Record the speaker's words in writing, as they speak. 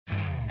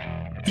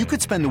You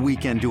could spend the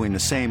weekend doing the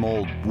same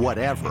old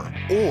whatever,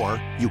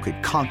 or you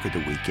could conquer the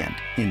weekend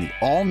in the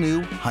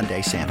all-new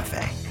Hyundai Santa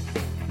Fe.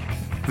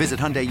 Visit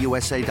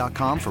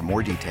HyundaiUSA.com for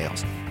more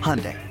details.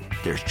 Hyundai,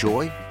 there's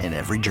joy in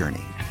every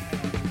journey.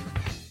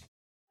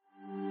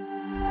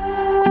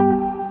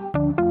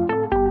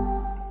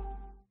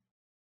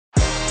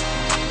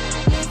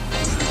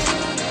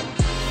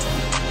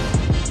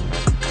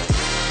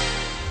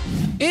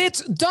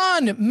 It's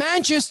done.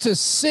 Manchester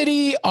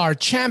City are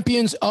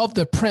champions of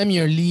the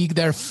Premier League,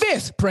 their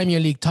fifth Premier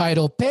League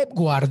title. Pep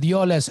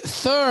Guardiola's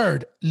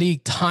third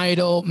league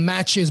title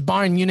matches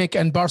Bayern Munich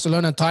and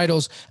Barcelona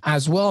titles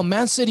as well.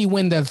 Man City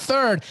win their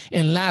third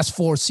in last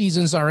 4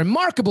 seasons, a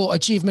remarkable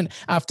achievement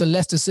after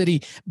Leicester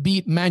City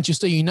beat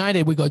Manchester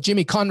United. We got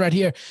Jimmy Conrad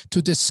here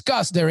to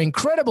discuss their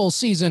incredible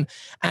season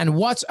and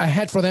what's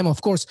ahead for them,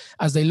 of course,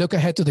 as they look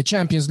ahead to the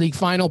Champions League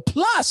final.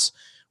 Plus,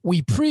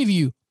 we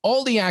preview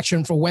all the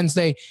action for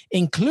Wednesday,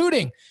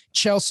 including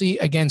Chelsea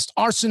against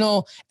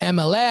Arsenal,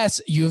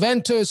 MLS,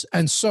 Juventus,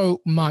 and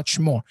so much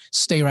more.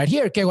 Stay right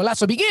here. Que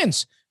Golazo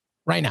begins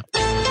right now.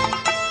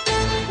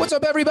 What's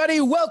up, everybody?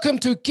 Welcome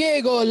to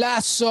Que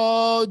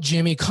Golazo.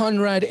 Jimmy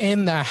Conrad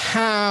in the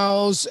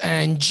house.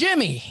 And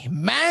Jimmy,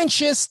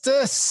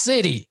 Manchester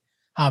City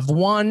have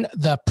won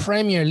the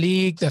Premier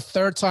League the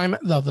third time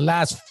of the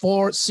last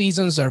 4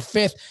 seasons, their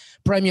fifth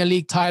Premier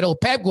League title.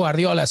 Pep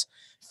Guardiola's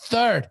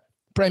third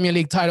Premier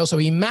League title, so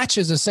he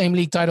matches the same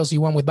league titles he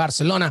won with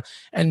Barcelona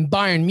and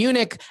Bayern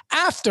Munich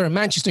after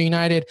Manchester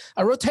United,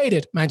 a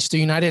rotated Manchester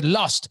United,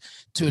 lost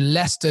to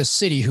Leicester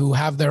City, who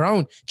have their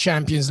own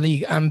Champions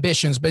League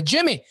ambitions. But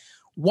Jimmy,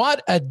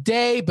 what a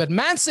day. But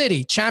Man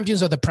City,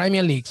 champions of the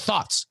Premier League,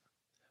 thoughts?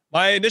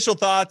 My initial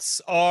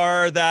thoughts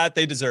are that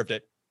they deserved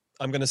it.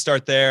 I'm going to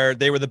start there.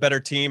 They were the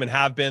better team and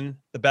have been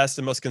the best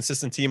and most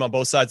consistent team on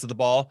both sides of the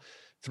ball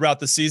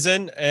throughout the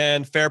season,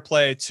 and fair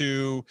play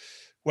to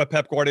what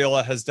Pep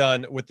Guardiola has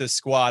done with this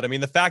squad. I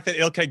mean, the fact that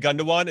Ilkay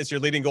Gundogan is your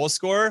leading goal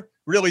scorer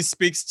really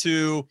speaks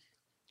to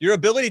your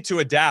ability to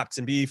adapt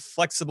and be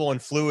flexible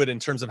and fluid in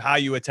terms of how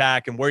you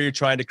attack and where you're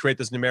trying to create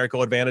those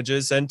numerical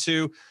advantages. And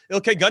to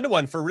Ilkay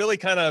Gundogan for really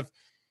kind of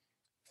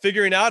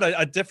figuring out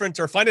a different,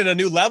 or finding a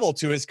new level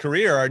to his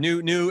career, or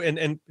new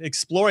and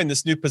exploring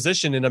this new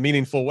position in a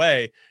meaningful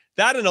way.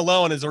 That in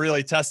alone is a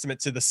really testament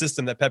to the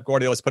system that Pep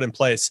Guardiola has put in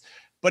place.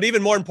 But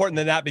even more important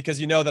than that, because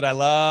you know that I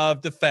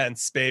love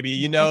defense, baby.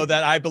 You know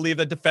that I believe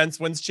that defense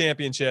wins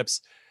championships.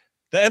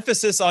 The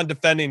emphasis on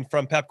defending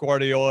from Pep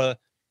Guardiola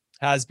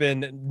has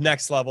been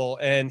next level.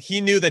 And he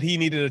knew that he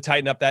needed to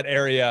tighten up that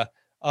area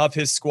of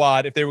his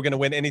squad if they were going to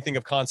win anything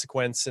of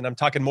consequence. And I'm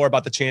talking more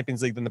about the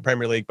Champions League than the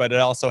Premier League, but it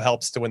also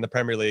helps to win the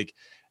Premier League.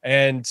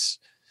 And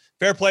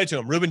fair play to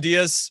him. Ruben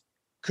Diaz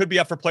could be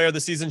up for player of the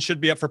season,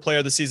 should be up for player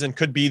of the season,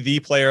 could be the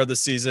player of the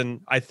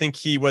season. I think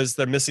he was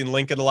the missing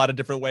link in a lot of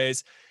different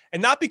ways.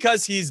 And not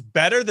because he's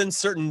better than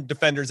certain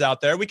defenders out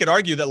there. We could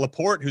argue that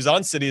Laporte, who's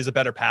on City, is a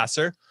better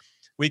passer.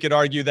 We could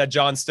argue that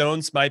John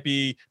Stones might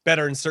be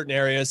better in certain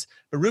areas.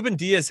 But Ruben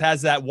Diaz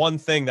has that one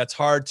thing that's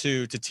hard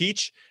to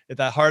teach,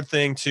 that hard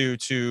thing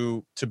to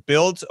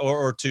build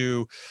or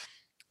to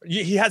 –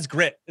 he has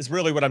grit is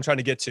really what I'm trying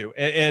to get to.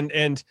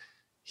 And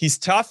he's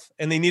tough,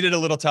 and they needed a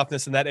little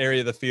toughness in that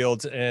area of the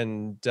field,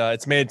 and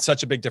it's made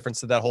such a big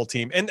difference to that whole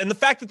team. And the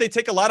fact that they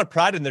take a lot of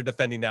pride in their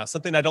defending now,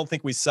 something I don't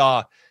think we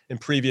saw in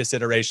previous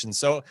iterations.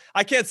 So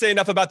I can't say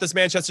enough about this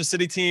Manchester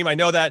City team. I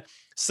know that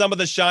some of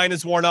the shine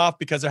is worn off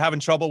because they're having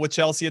trouble with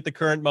Chelsea at the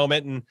current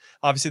moment, and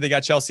obviously they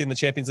got Chelsea in the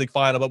Champions League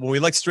final. But when we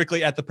look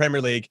strictly at the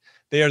Premier League,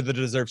 they are the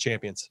deserved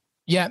champions.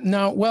 Yeah,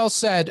 no, well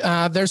said.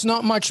 There's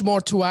not much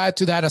more to add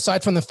to that,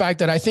 aside from the fact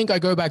that I think I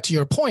go back to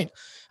your point.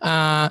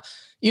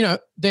 You know,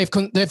 they've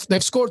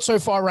scored so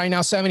far right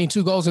now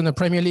 72 goals in the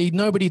Premier League.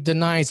 Nobody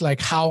denies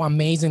like how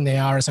amazing they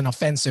are as an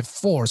offensive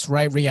force,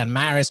 right? Riyad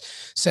Mahrez,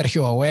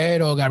 Sergio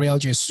Aguero, Gabriel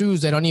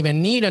Jesus. They don't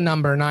even need a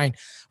number 9,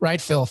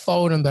 right? Phil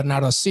Foden,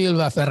 Bernardo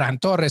Silva,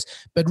 Ferran Torres.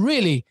 But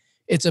really,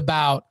 it's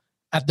about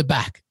at the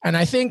back. And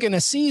I think in a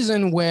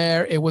season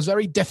where it was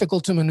very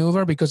difficult to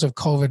maneuver because of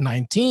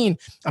COVID-19,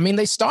 I mean,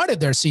 they started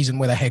their season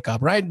with a hiccup,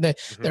 right?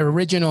 Their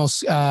original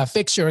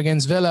fixture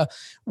against Villa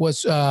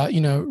was,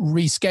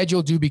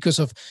 rescheduled due because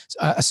of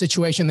a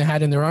situation they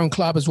had in their own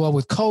club as well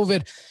with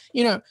COVID.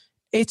 You know,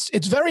 it's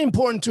very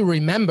important to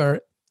remember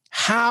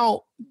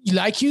how,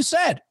 like you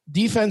said,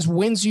 defense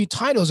wins you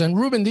titles. And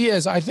Ruben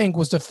Diaz, I think,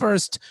 was the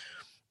first,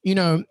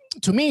 to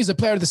me, he's the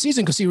player of the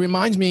season because he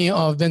reminds me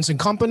of Vincent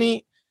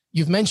Kompany.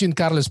 You've mentioned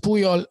Carles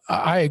Puyol.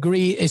 I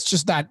agree. It's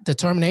just that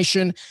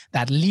determination,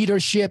 that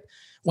leadership.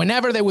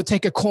 Whenever they would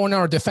take a corner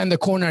or defend the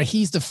corner,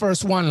 he's the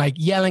first one, like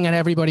yelling at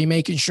everybody,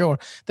 making sure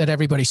that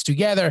everybody's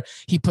together.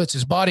 He puts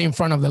his body in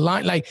front of the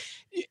line. Like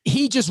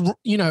he just,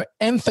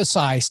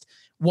 emphasized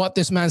what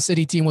this Man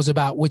City team was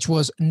about, which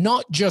was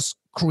not just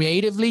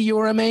creatively you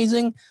were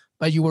amazing,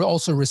 but you were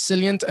also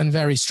resilient and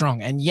very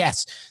strong. And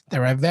yes,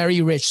 they're a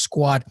very rich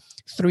squad,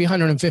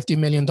 $350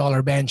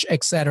 million bench,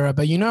 etc.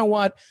 But you know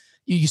what?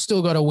 You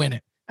still got to win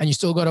it. and you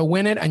still got to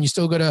win it, and you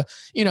still got to,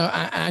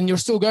 and you're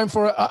still going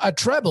for a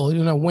treble,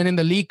 winning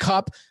the League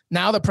Cup,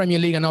 now the Premier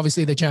League, and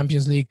obviously the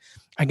Champions League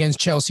against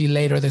Chelsea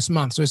later this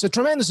month. So it's a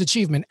tremendous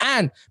achievement.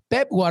 And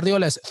Pep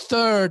Guardiola's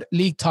third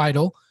league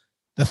title,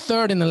 the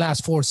third in the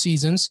last 4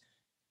 seasons.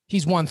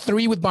 He's won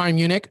 3 with Bayern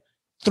Munich,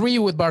 3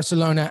 with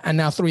Barcelona, and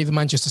now 3 with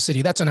Manchester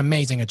City. That's an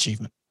amazing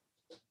achievement.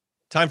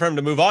 Time for him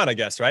to move on, I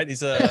guess, right?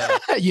 He's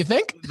you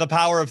think? The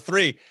power of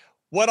 3.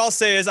 What I'll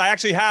say is I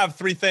actually have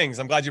 3 things.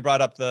 I'm glad you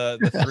brought up the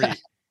 3.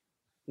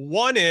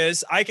 One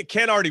is I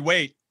can't already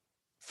wait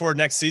for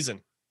next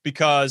season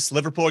because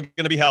Liverpool are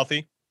going to be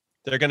healthy.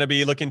 They're going to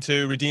be looking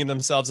to redeem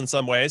themselves in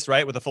some ways,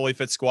 right? With a fully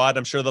fit squad.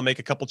 I'm sure they'll make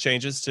a couple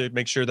changes to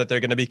make sure that they're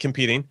going to be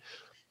competing.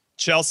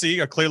 Chelsea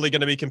are clearly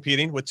going to be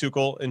competing with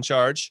Tuchel in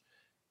charge.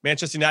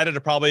 Manchester United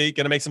are probably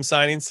going to make some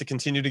signings to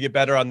continue to get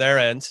better on their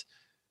end.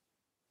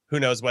 Who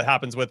knows what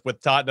happens with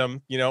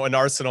Tottenham, and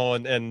Arsenal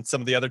and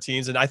some of the other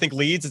teams. And I think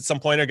Leeds at some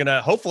point are going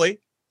to hopefully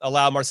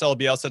allow Marcelo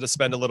Bielsa to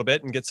spend a little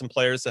bit and get some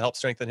players to help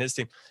strengthen his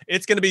team.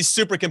 It's going to be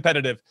super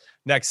competitive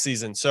next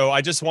season. So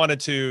I just wanted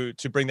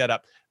to bring that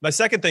up. My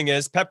second thing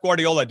is Pep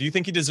Guardiola. Do you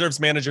think he deserves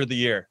Manager of the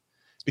Year?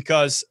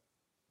 Because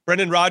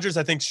Brendan Rodgers,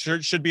 I think,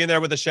 should be in there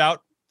with a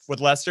shout with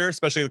Leicester,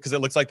 especially because it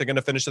looks like they're going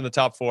to finish in the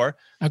top 4.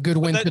 A good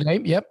win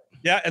today. Yep.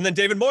 Yeah. And then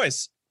David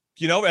Moyes,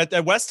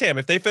 at West Ham,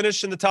 if they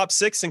finish in the top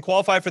 6 and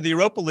qualify for the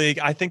Europa League,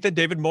 I think that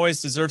David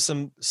Moyes deserves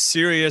some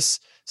serious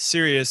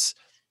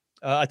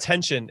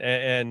attention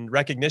and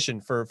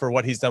recognition for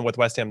what he's done with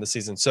West Ham this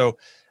season. So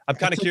I'm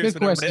kind of curious.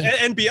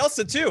 And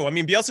Bielsa too. I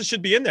mean, Bielsa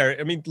should be in there.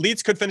 I mean,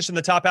 Leeds could finish in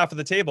the top half of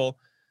the table.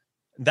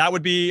 That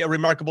would be a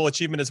remarkable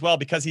achievement as well,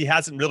 because he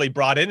hasn't really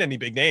brought in any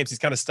big names. He's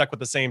kind of stuck with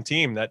the same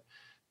team that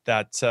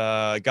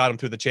got him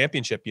through the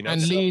championship,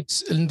 And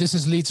Leeds, and this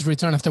is Leeds'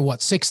 return after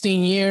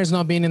 16 years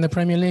not being in the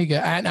Premier League,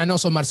 and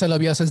also Marcelo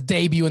Bielsa's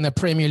debut in the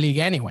Premier League.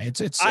 Anyway,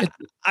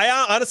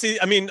 I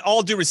honestly, I mean,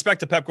 all due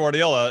respect to Pep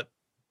Guardiola,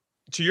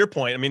 to your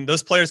point, I mean,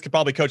 those players could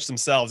probably coach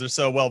themselves. They're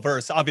so well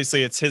versed.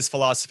 Obviously, it's his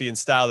philosophy and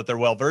style that they're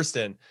well versed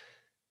in.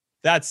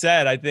 That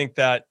said, I think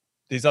that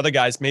these other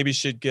guys maybe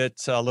should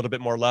get a little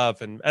bit more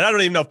love. And I don't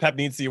even know if Pep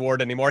needs the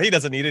award anymore. He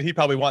doesn't need it. He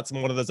probably wants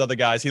one of those other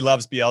guys. He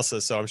loves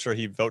Bielsa, so I'm sure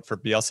he'd vote for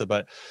Bielsa.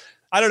 But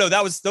I don't know.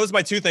 Those are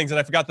my 2 things, and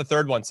I forgot the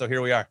third one. So here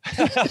we are.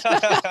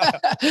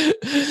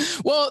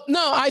 Well,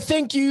 no, I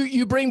think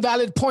you bring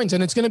valid points,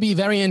 and it's going to be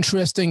very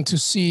interesting to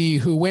see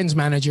who wins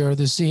Manager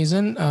this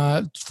season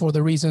for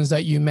the reasons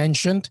that you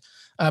mentioned.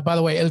 By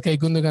the way, Ilkay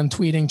Gundogan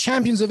tweeting,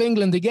 "Champions of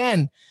England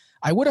again.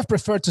 I would have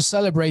preferred to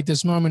celebrate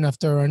this moment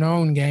after an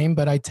own game,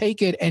 but I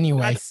take it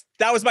anyway."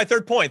 That was my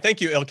third point.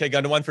 Thank you, Ilkay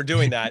Gundogan, for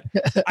doing that.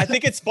 I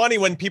think it's funny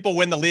when people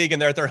win the league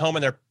and they're at their home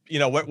and they're,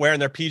 wearing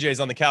their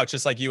PJs on the couch,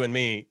 just like you and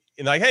me.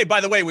 And like, hey, by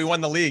the way, we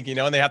won the league,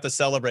 and they have to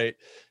celebrate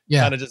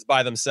kind of just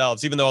by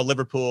themselves, even though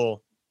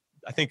Liverpool,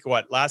 I think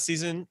last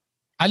season,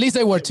 at least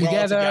they were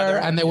together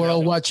and they were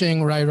all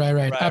watching. Right.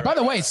 By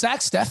the way,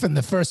 Zach Steffen,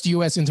 the first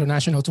U.S.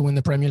 international to win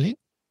the Premier League.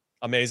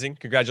 Amazing.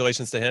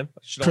 Congratulations to him.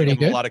 Should Pretty give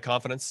him good. A lot of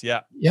confidence.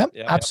 Yeah. Yep.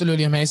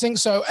 Absolutely amazing.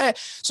 So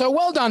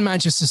well done,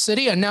 Manchester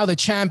City. And now the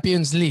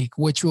Champions League,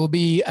 which will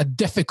be a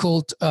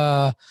difficult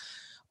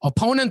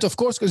opponent, of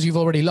course, because you've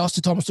already lost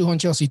to Thomas Tuchel and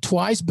Chelsea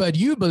twice, but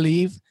you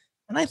believe,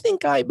 and I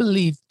think I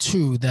believe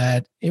too,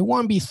 that it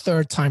won't be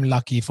third time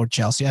lucky for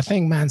Chelsea. I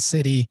think Man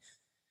City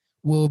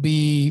will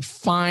be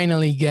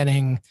finally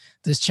getting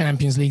this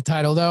Champions League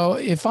title, though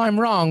if I'm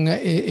wrong,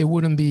 it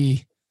wouldn't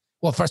be.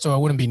 Well, first of all,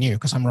 it wouldn't be new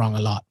because I'm wrong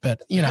a lot,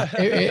 but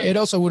it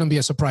also wouldn't be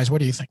a surprise. What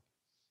do you think?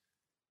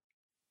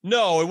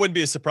 No, it wouldn't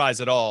be a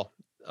surprise at all.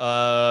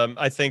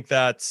 I think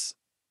that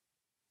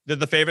they're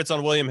the favorites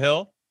on William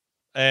Hill,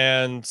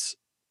 and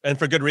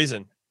for good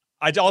reason.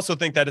 I also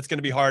think that it's going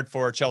to be hard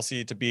for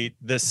Chelsea to beat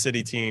this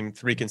City team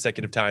 3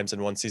 consecutive times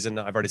in one season.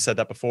 I've already said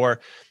that before.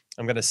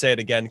 I'm going to say it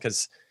again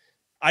because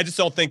I just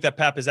don't think that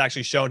Pep has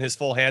actually shown his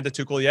full hand to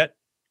Tuchel yet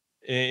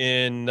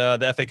in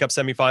the FA Cup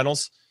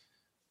semifinals.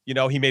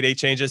 He made 8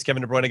 changes.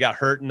 Kevin De Bruyne got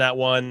hurt in that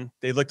one.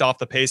 They looked off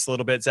the pace a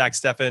little bit. Zach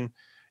Steffen,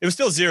 it was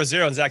still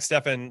 0-0, and Zach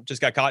Steffen just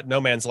got caught in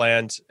no man's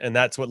land, and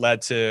that's what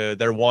led to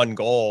their 1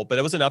 goal. But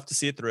it was enough to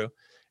see it through,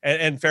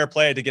 and fair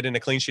play to get in a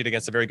clean sheet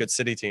against a very good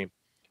City team.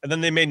 And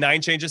then they made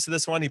 9 changes to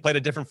this one. He played a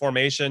different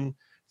formation,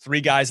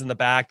 3 guys in the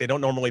back. They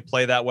don't normally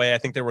play that way. I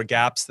think there were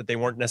gaps that they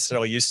weren't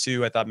necessarily used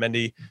to. I thought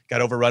Mendy got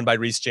overrun by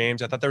Reece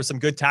James. I thought there were some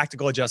good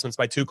tactical adjustments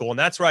by Tuchel, and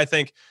that's where I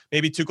think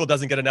maybe Tuchel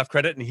doesn't get enough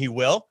credit, and he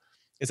will.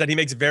 Is that he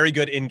makes very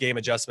good in-game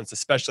adjustments,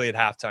 especially at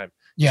halftime.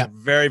 Yeah. He's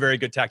a very, very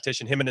good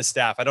tactician, him and his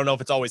staff. I don't know if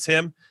it's always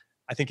him.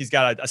 I think he's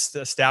got a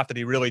staff that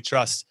he really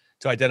trusts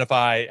to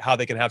identify how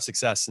they can have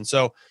success. And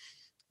so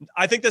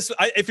I think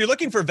if you're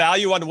looking for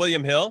value on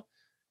William Hill,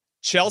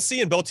 Chelsea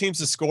and both teams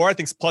to score, I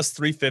think it's plus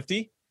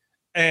 350.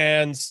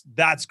 And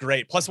that's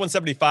great. Plus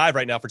 175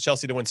 right now for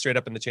Chelsea to win straight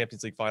up in the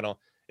Champions League final.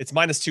 It's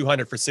minus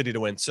 200 for City to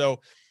win.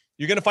 So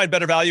you're going to find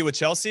better value with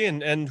Chelsea,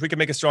 and we can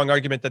make a strong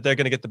argument that they're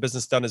going to get the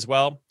business done as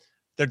well.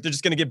 They're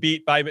just going to get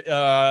beat by,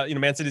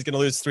 Man City's going to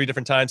lose 3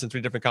 different times in 3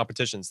 different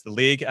competitions, the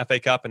league, FA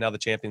Cup, and now the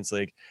Champions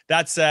League.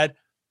 That said,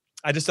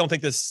 I just don't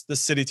think this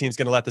City team's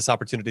going to let this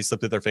opportunity slip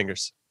through their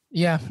fingers.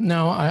 Yeah,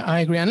 no,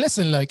 I agree. And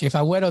listen, like if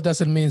Agüero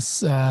doesn't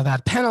miss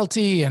that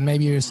penalty and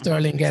maybe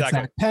Sterling gets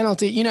that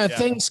penalty,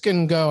 things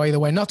can go either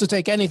way. Not to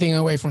take anything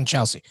away from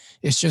Chelsea.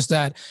 It's just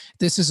that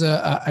this is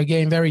a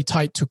game very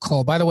tight to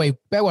call. By the way,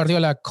 Pep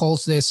Guardiola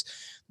calls this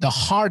the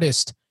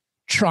hardest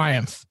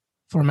triumph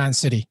for Man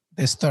City,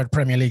 this third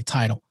Premier League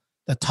title,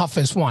 the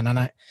toughest one. And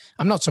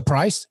I'm not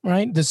surprised,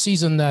 right? The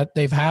season that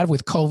they've had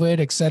with COVID,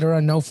 et cetera,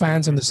 no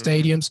fans in the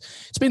stadiums.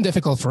 It's been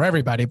difficult for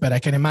everybody, but I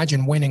can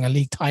imagine winning a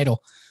league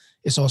title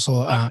is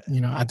also,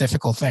 a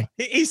difficult thing.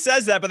 He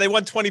says that, but they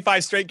won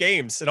 25 straight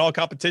games in all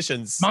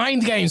competitions.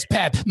 Mind games,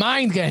 Pep.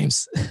 Mind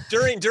games.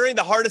 during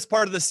the hardest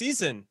part of the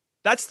season.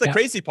 That's the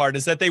crazy part,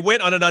 is that they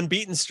went on an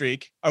unbeaten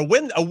streak, a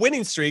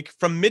winning streak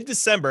from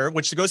mid-December,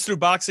 which goes through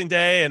Boxing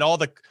Day and all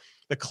the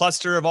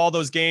cluster of all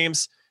those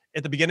games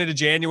at the beginning of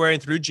January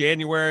and through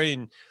January.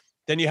 And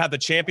then you have the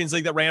Champions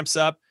League that ramps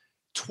up.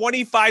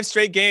 25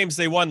 straight games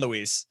they won,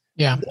 Luis.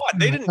 Yeah.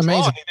 They didn't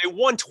draw. They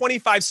won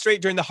 25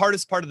 straight during the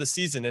hardest part of the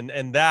season.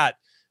 And that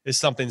is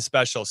something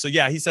special. So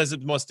yeah, he says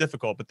it's the most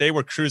difficult, but they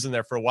were cruising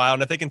there for a while.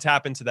 And if they can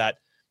tap into that,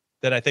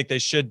 then I think they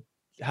should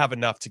have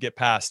enough to get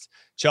past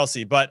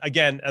Chelsea. But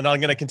again, and I'm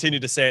going to continue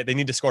to say it, they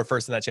need to score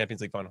first in that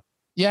Champions League final.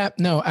 Yeah,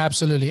 no,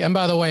 absolutely. And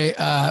by the way,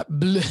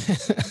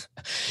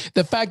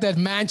 the fact that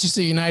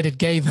Manchester United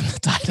gave them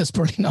the title is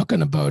probably not going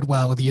to bode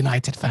well with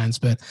United fans,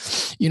 but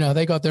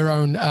they got their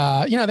own,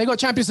 they got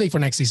Champions League for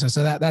next season.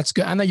 So that's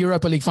good. And the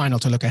Europa League final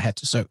to look ahead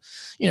to. So,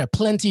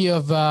 plenty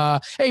of,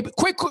 hey,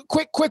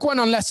 quick one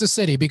on Leicester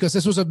City, because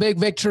this was a big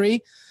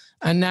victory.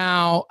 And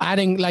now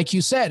adding, like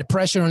you said,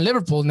 pressure on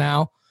Liverpool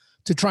now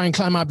to try and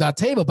climb up that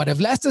table. But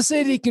if Leicester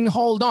City can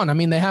hold on, I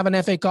mean, they have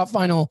an FA Cup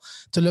final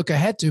to look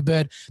ahead to,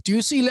 but do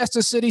you see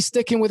Leicester City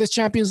sticking with its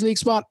Champions League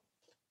spot?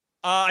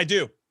 I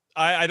do.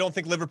 I don't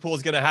think Liverpool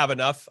is going to have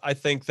enough. I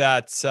think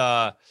that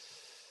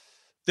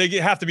they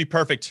have to be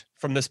perfect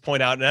from this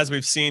point out. And as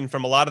we've seen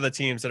from a lot of the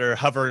teams that are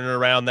hovering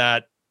around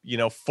that,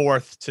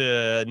 4th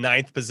to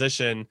 9th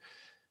position,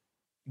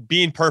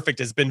 being perfect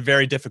has been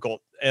very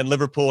difficult. And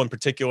Liverpool in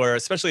particular,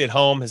 especially at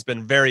home, has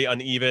been very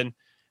uneven.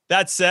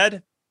 That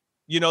said,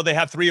 they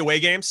have 3 away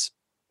games.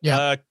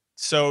 Yeah.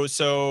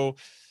 So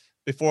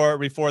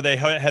before they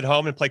head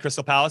home and play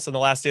Crystal Palace on the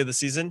last day of the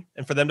season,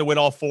 and for them to win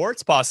all 4,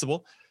 it's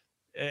possible.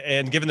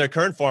 And given their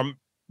current form,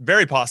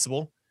 very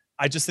possible.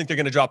 I just think they're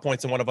going to drop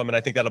points in one of them, and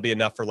I think that'll be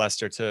enough for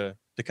Leicester to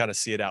kind of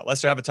see it out.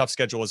 Leicester have a tough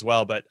schedule as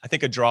well, but I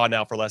think a draw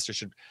now for Leicester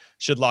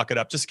should lock it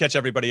up. Just to catch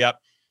everybody up,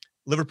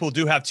 Liverpool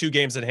do have 2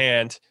 games at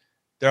hand.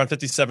 They're on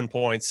 57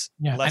 points.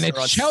 Yeah, Leicester, and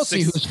it's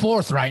Chelsea who's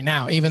 4th right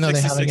now, even though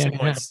they have a game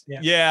points.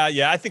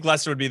 Yeah. I think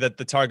Leicester would be the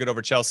target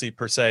over Chelsea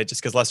per se,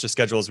 just because Leicester's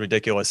schedule is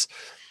ridiculous.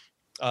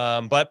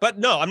 But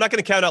no, I'm not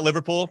going to count out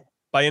Liverpool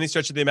by any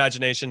stretch of the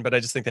imagination, but I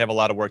just think they have a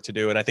lot of work to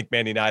do. And I think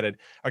Man United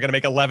are going to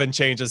make 11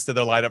 changes to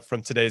their lineup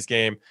from today's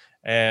game.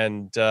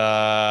 And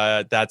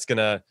that's going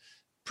to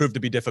prove to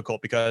be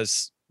difficult,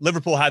 because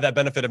Liverpool had that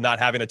benefit of not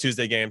having a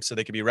Tuesday game, so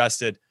they could be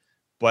rested.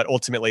 But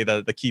ultimately,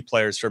 the key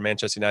players for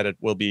Manchester United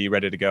will be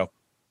ready to go.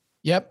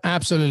 Yep,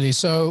 absolutely.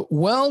 So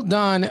well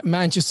done,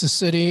 Manchester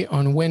City,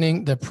 on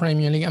winning the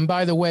Premier League. And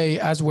by the way,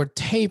 as we're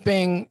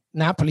taping,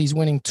 Napoli's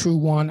winning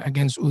 2-1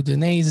 against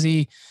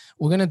Udinese.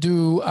 We're going to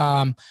do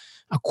a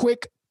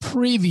quick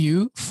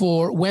preview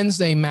for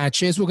Wednesday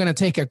matches. We're going to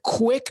take a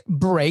quick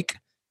break.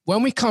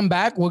 When we come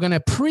back, we're going to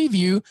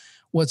preview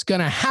what's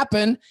going to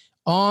happen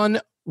on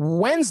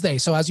Wednesday.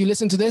 So as you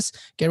listen to this,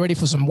 get ready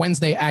for some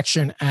Wednesday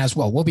action as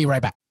well. We'll be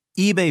right back.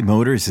 eBay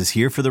Motors is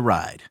here for the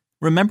ride.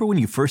 Remember when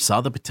you first saw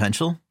the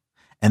potential?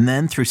 And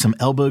then through some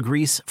elbow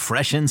grease,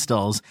 fresh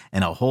installs,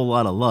 and a whole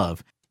lot of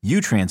love,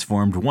 you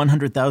transformed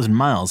 100,000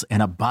 miles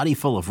and a body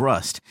full of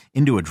rust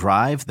into a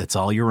drive that's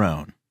all your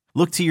own.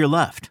 Look to your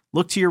left.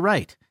 Look to your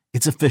right.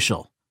 It's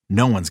official.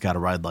 No one's got a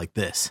ride like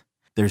this.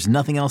 There's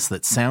nothing else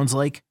that sounds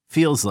like,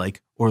 feels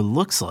like, or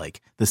looks like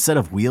the set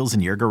of wheels in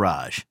your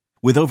garage.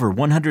 With over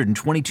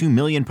 122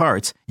 million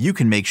parts, you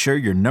can make sure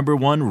your number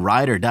one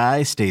ride or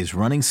die stays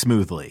running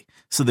smoothly,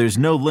 so there's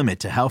no limit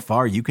to how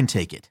far you can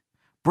take it.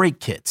 Brake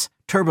kits,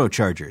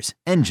 turbochargers,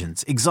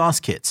 engines,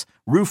 exhaust kits,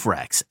 roof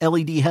racks,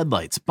 LED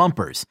headlights,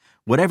 bumpers,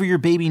 whatever your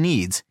baby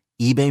needs,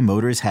 eBay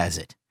Motors has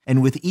it.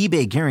 And with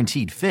eBay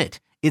Guaranteed Fit,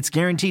 it's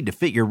guaranteed to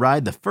fit your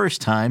ride the first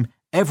time,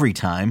 every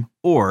time,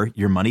 or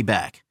your money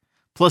back.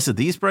 Plus, at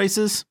these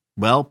prices,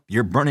 well,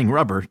 you're burning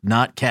rubber,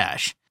 not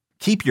cash.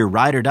 Keep your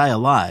ride or die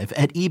alive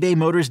at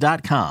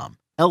ebaymotors.com.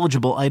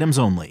 Eligible items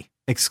only.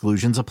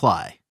 Exclusions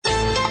apply.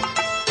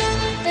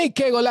 Hey,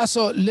 Que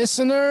Golazo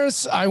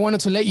listeners, I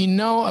wanted to let you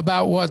know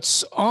about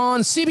what's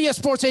on CBS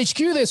Sports HQ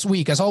this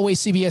week. As always,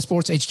 CBS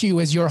Sports HQ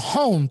is your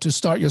home to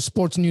start your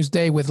sports news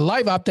day with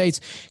live updates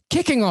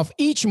kicking off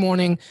each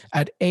morning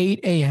at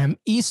 8 a.m.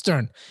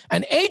 Eastern.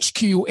 And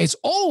HQ is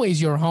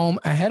always your home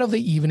ahead of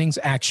the evening's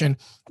action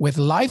with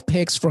live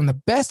picks from the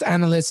best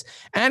analysts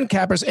and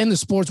cappers in the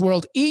sports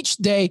world each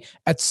day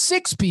at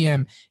 6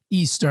 p.m.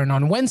 Eastern.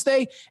 On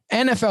Wednesday,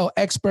 NFL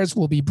experts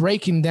will be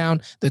breaking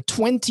down the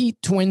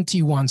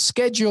 2021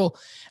 schedule,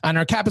 and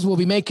our Kappas will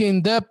be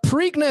making the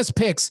Preakness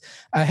picks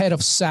ahead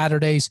of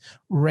Saturday's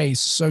race.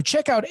 So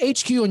check out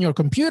HQ on your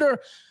computer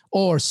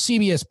or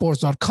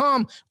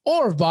cbssports.com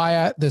or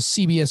via the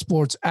CBS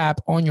Sports app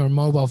on your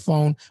mobile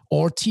phone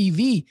or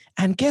TV.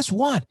 And guess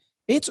what?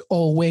 It's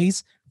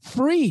always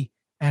free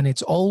and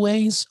it's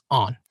always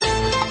on.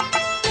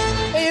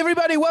 Hey,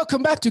 everybody,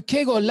 welcome back to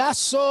Que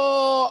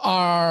Golazo,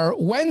 our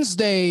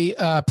Wednesday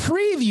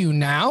preview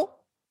now.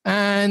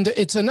 And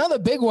it's another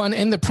big one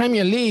in the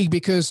Premier League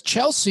because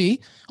Chelsea,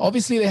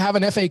 obviously they have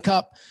an FA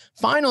Cup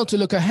final to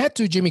look ahead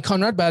to, Jimmy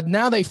Conrad, but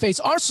now they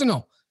face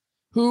Arsenal,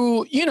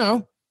 who,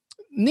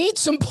 need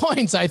some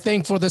points, I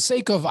think, for the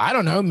sake of, I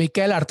don't know,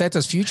 Mikel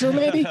Arteta's future,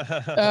 maybe.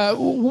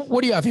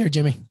 What do you have here,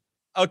 Jimmy?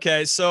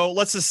 Okay, so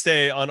let's just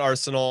stay on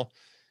Arsenal.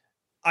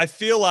 I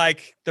feel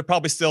like they're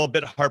probably still a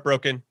bit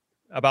heartbroken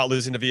about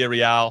losing to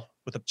Villarreal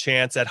with a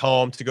chance at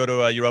home to go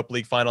to a Europa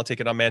League final,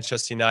 taking on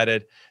Manchester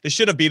United. They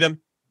should have beat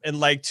them in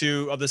leg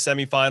 2 of the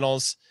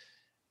semifinals.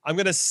 I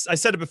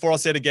said it before, I'll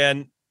say it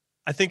again.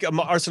 I think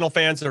Arsenal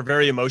fans are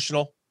very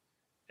emotional,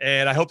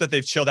 and I hope that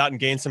they've chilled out and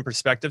gained some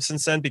perspective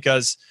since then,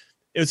 because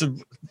it was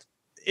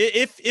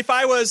if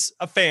I was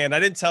a fan, I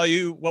didn't tell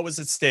you what was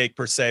at stake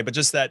per se, but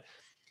just that,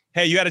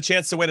 hey, you had a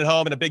chance to win at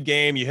home in a big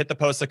game. You hit the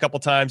post a couple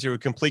times. You were in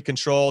complete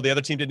control. The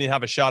other team didn't even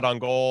have a shot on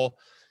goal,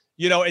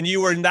 and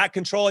you were in that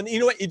control. And you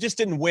know what? You just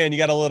didn't win. You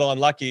got a little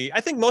unlucky. I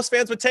think most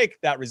fans would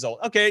take that result.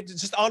 Okay,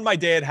 just on my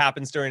day, it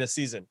happens during a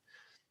season.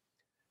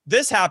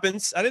 This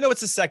happens. I know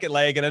it's the second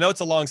leg, and I know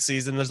it's a long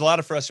season. There's a lot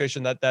of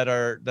frustration that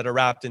are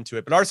wrapped into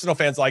it. But Arsenal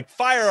fans like,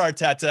 fire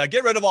Arteta,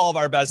 get rid of all of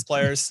our best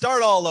players,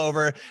 start all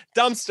over,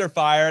 dumpster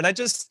fire. And I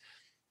just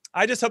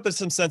hope there's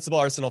some sensible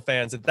Arsenal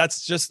fans that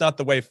that's just not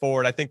the way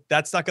forward. I think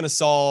that's not going to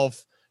solve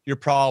your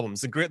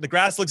problems. The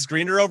grass looks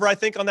greener over, I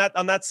think, on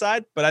that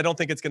side, but I don't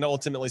think it's going to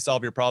ultimately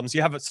solve your problems.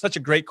 You have such a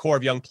great core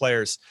of young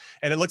players,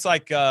 and it looks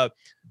like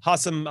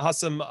Hassam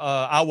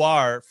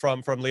Aouar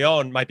from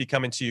Lyon might be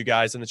coming to you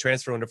guys in the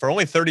transfer window for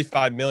only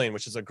 35 million,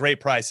 which is a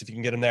great price if you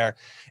can get him there.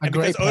 And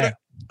because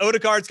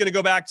Odegaard's going to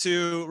go back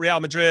to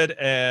Real Madrid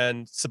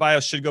and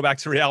Ceballos should go back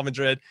to Real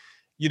Madrid,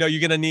 you're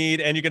going to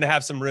need, and you're going to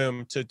have some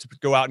room to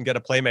go out and get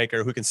a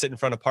playmaker who can sit in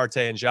front of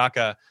Partey and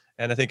Xhaka.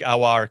 And I think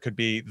Aouar could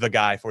be the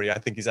guy for you. I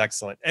think he's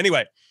excellent.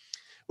 Anyway,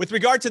 with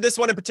regard to this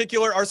one in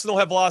particular, Arsenal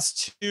have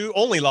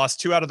only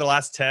lost 2 out of the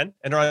last 10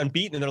 and are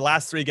unbeaten in their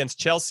last 3 against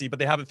Chelsea, but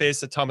they haven't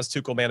faced a Thomas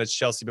Tuchel managed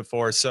Chelsea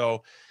before.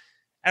 So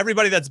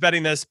everybody that's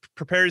betting this,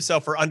 prepare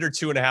yourself for under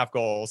 2.5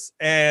 goals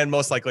and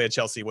most likely a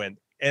Chelsea win.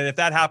 And if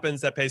that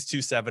happens, that pays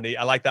 270.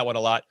 I like that one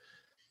a lot.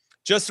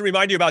 Just to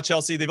remind you about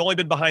Chelsea, they've only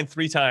been behind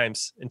 3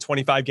 times in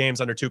 25 games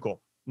under Tuchel.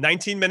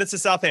 19 minutes to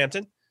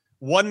Southampton,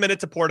 1 minute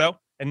to Porto,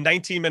 and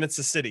 19 minutes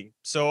to City.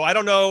 So I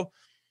don't know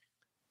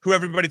who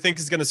everybody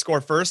thinks is going to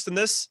score first in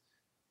this,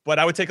 but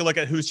I would take a look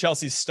at who's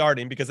Chelsea's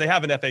starting because they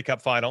have an FA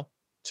Cup final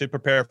to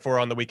prepare for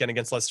on the weekend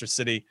against Leicester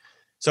City.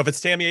 So if it's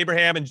Tammy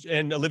Abraham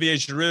and Olivier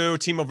Giroud,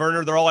 Timo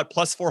Werner, they're all at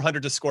plus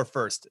 400 to score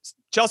first.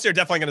 Chelsea are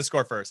definitely going to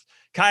score first.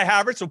 Kai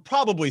Havertz will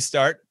probably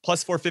start,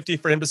 plus 450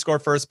 for him to score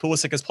first.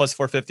 Pulisic is plus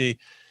 450.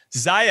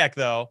 Ziyech,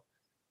 though,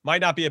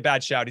 might not be a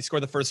bad shout. He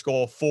scored the first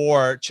goal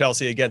for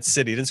Chelsea against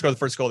City. He didn't score the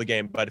first goal of the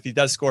game, but if he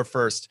does score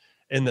first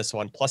in this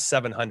one, plus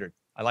 700.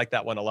 I like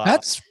that one a lot.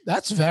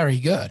 That's very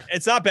good.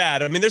 It's not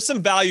bad. I mean, there's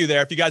some value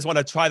there if you guys want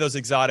to try those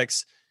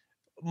exotics.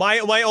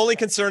 My only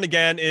concern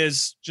again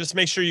is just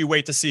make sure you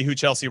wait to see who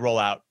Chelsea roll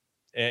out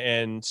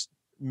and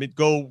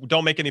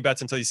don't make any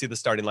bets until you see the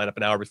starting lineup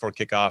an hour before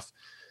kickoff.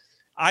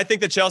 I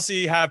think that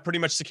Chelsea have pretty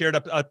much secured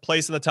a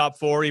place in the top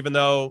 4, even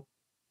though,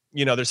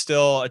 there's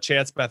still a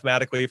chance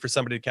mathematically for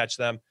somebody to catch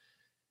them.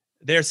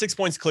 They are 6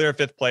 points clear of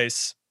 5th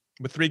place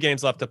with 3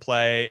 games left to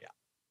play.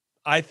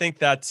 I think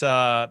that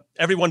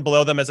everyone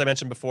below them, as I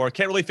mentioned before,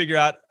 can't really figure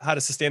out how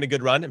to sustain a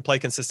good run and play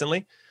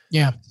consistently.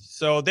 Yeah.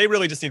 So they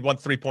really just need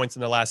 3 points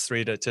in the last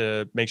 3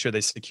 to make sure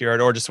they secure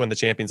it, or just win the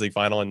Champions League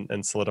final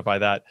and solidify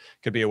that.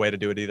 Could be a way to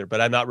do it either.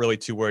 But I'm not really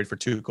too worried for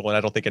Tuchel, and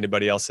I don't think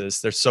anybody else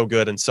is. They're so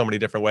good in so many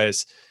different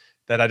ways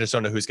that I just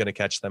don't know who's going to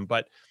catch them.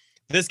 But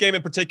this game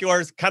in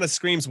particular kind of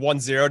screams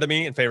 1-0 to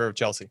me in favor of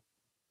Chelsea.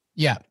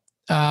 Yeah.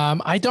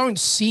 I don't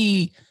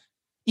see,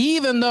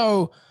 even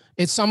though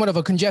it's somewhat of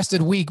a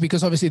congested week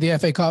because obviously the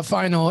FA Cup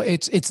final,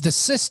 it's the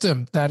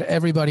system that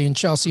everybody in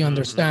Chelsea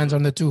understands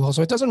on the Tuchel.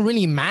 So it doesn't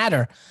really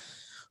matter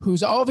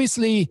who's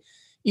obviously,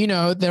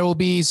 there will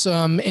be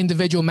some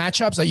individual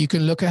matchups that you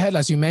can look ahead.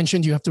 As you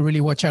mentioned, you have to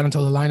really watch out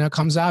until the lineup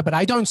comes out. But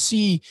I don't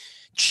see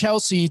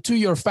Chelsea, to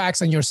your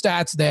facts and your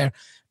stats there,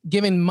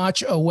 giving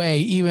much away,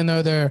 even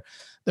though they're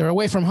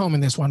away from home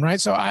in this one,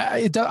 right? So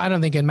I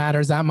don't think it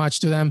matters that much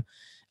to them.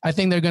 I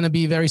think they're going to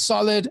be very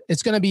solid.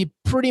 It's going to be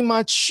pretty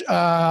much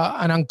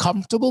an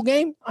uncomfortable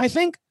game, I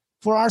think,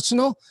 for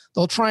Arsenal.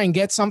 They'll try and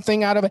get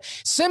something out of it.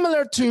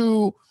 Similar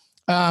to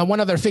one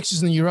of their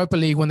fixtures in the Europa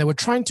League when they were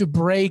trying to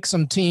break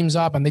some teams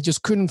up and they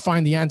just couldn't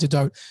find the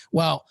antidote.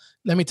 Well,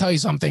 let me tell you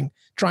something.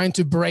 Trying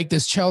to break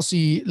this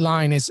Chelsea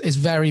line is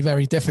very,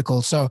 very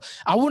difficult. So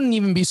I wouldn't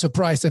even be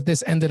surprised if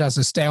this ended as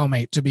a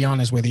stalemate, to be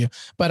honest with you.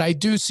 But I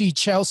do see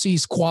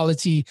Chelsea's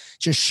quality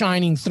just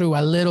shining through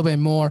a little bit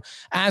more.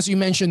 As you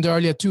mentioned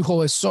earlier,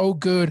 Tuchel is so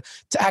good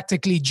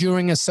tactically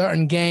during a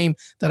certain game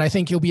that I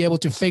think he'll be able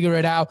to figure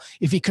it out.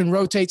 If he can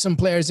rotate some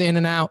players in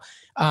and out,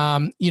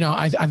 I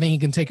think he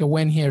can take a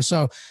win here.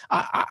 So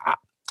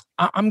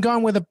I'm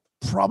going with a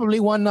probably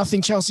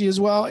 1-0 Chelsea as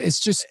well. It's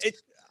just...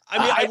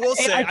 I will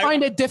say I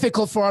find it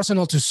difficult for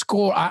Arsenal to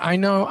score. I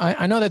know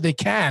that they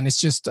can. It's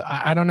just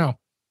I don't know.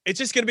 It's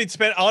just going to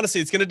be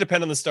honestly, it's going to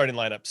depend on the starting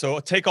lineup. So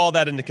take all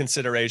that into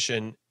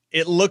consideration.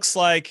 It looks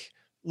like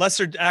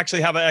Leicester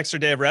actually have an extra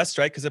day of rest,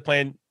 right? Because they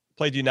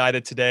played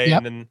United today,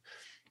 yep. and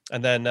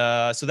then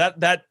so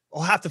that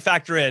will have to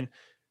factor in.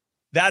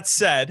 That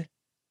said,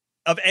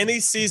 of any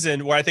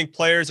season where I think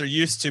players are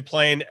used to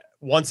playing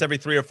once every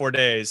 3 or 4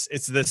 days,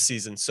 it's this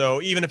season.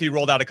 So even if he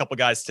rolled out a couple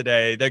guys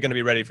today, they're going to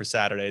be ready for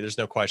Saturday. There's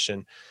no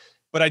question.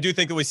 But I do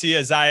think that we see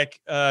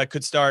Ziyech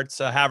could start.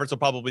 Havertz will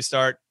probably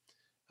start.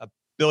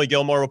 Billy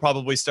Gilmore will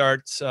probably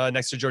start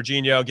next to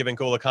Jorginho, giving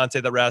N'Golo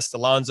Kante the rest.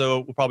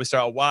 Alonso will probably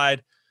start out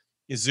wide.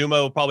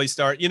 Izuma will probably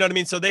start. You know what I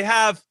mean? So they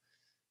have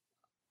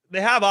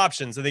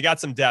options and they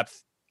got some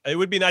depth. It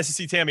would be nice to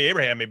see Tammy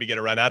Abraham maybe get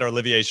a run out, or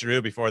Olivier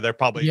Giroud before they're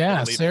probably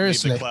leave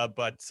the club.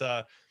 But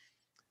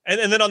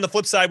and then on the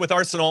flip side with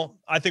Arsenal,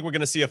 I think we're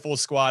going to see a full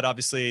squad.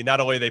 Obviously, not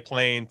only are they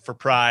playing for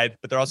pride,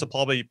 but they're also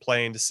probably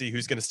playing to see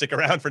who's going to stick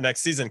around for next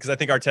season, because I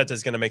think Arteta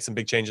is going to make some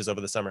big changes over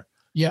the summer.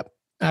 Yep,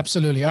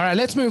 absolutely. All right,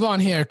 let's move on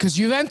here, because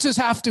Juventus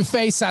have to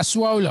face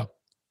Sassuolo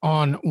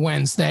on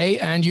Wednesday,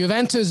 and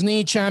Juventus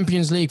need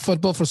Champions League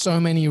football for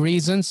so many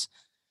reasons.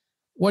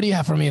 What do you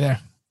have for me there?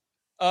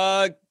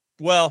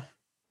 Well,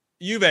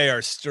 Juve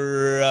are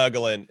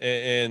struggling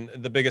in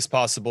the biggest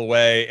possible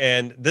way,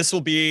 and this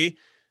will be,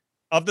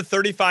 of the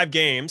 35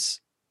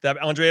 games that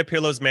Andrea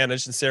Pirlo's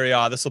managed in Serie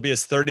A, this will be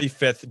his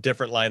 35th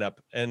different lineup.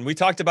 And we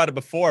talked about it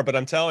before, but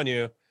I'm telling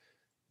you,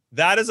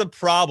 that is a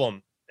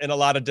problem in a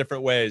lot of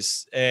different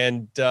ways.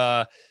 And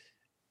they're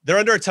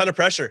under a ton of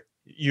pressure,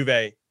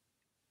 Juve.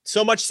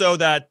 So much so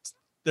that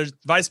there's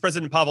Vice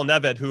President Pavel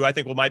Nedved, who I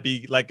think might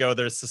be let go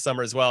this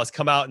summer as well, has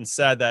come out and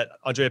said that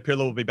Andrea Pirlo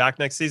will be back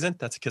next season.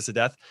 That's a kiss of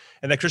death.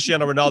 And that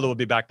Cristiano Ronaldo will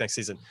be back next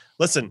season.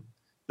 Listen,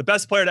 the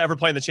best player to ever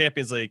play in the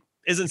Champions League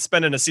isn't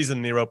spending a season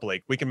in the Europa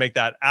League. We can make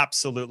that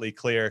absolutely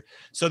clear.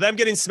 So them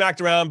getting smacked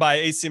around by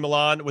AC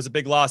Milan was a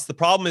big loss. The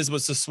problem is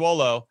with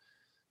Sassuolo,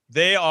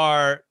 they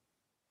are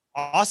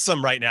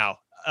awesome right now.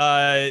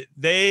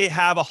 They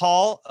have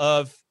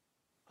a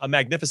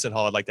magnificent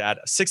haul, I'd like to add,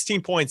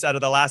 16 points out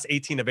of the last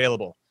 18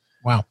 available.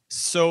 Wow.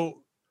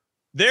 So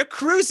they're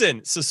cruising,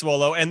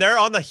 Sassuolo, and they're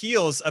on the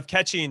heels of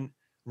catching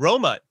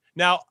Roma.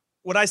 Now,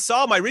 when I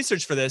saw my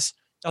research for this,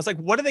 I was like,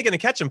 what are they going to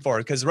catch him for?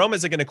 Because Roma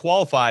isn't going to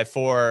qualify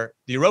for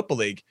the Europa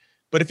League.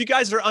 But if you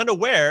guys are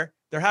unaware,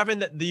 they're having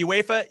the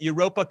UEFA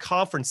Europa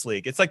Conference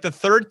League. It's like the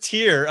third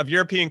tier of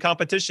European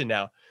competition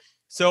now.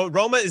 So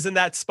Roma is in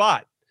that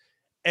spot.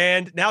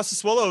 And now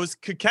Sassuolo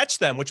could catch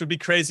them, which would be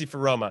crazy for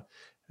Roma,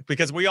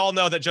 because we all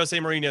know that Jose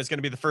Mourinho is going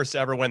to be the first to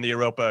ever win the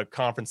Europa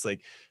Conference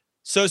League.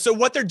 So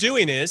what they're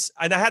doing is,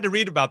 and I had to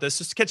read about this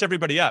just to catch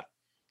everybody up.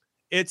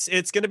 It's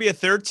going to be a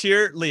third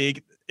tier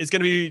league. It's going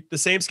to be the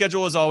same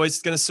schedule as always.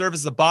 It's going to serve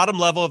as the bottom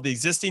level of the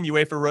existing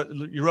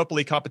UEFA Europa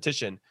League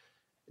competition.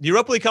 The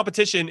Europa League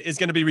competition is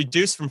going to be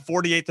reduced from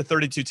 48 to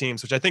 32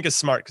 teams, which I think is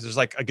smart because there's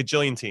like a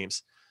gajillion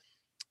teams.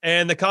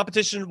 And the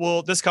competition,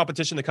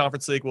 the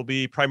Conference League, will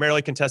be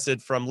primarily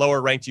contested from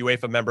lower ranked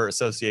UEFA member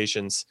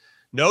associations.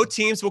 No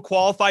teams will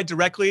qualify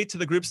directly to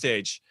the group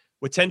stage,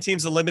 with 10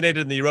 teams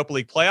eliminated in the Europa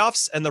League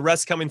playoffs and the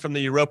rest coming from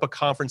the Europa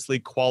Conference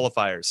League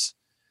qualifiers,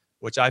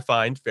 which I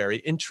find very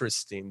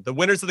interesting. The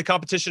winners of the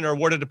competition are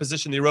awarded a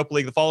position in the Europa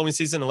League the following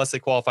season unless they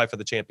qualify for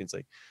the Champions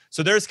League.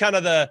 So there's kind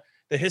of the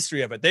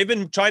history of it. They've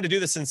been trying to do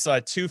this since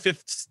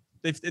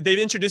they've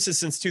introduced this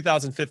since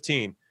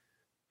 2015,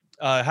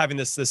 having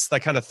this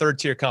like kind of third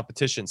tier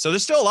competition. So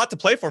there's still a lot to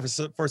play for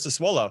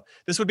Sassuolo.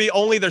 This would be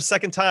only their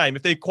second time,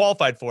 if they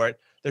qualified for it,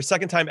 their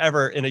second time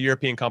ever in a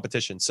European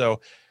competition. So,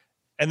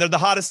 and they're the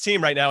hottest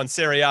team right now in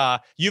Serie A.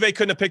 Juve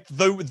couldn't have picked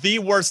the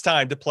worst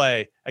time to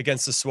play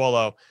against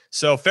Sassuolo.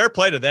 So fair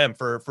play to them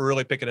for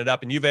really picking it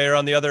up. And Juve are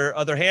on the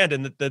other hand,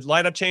 and the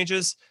lineup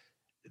changes.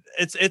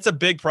 It's a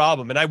big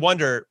problem. And I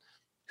wonder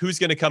who's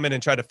going to come in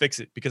and try to fix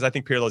it, because I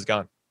think Pirlo's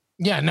gone.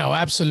 Yeah, no,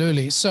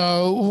 absolutely.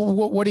 So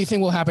what do you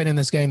think will happen in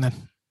this game then?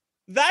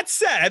 That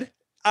said,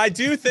 I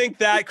do think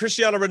that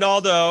Cristiano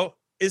Ronaldo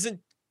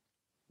isn't,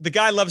 the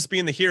guy loves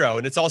being the hero,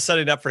 and it's all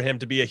setting up for him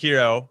to be a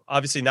hero.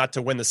 Obviously not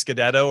to win the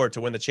Scudetto or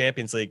to win the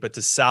Champions League, but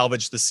to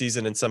salvage the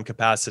season in some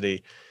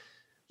capacity.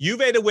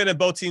 Juve to win and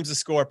both teams to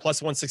score plus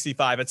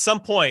 165. At some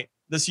point,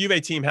 this Juve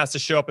team has to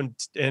show up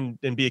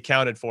and be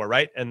accounted for,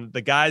 right? And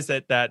the guys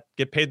that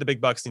get paid the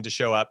big bucks need to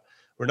show up.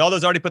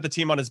 Ronaldo's already put the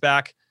team on his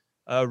back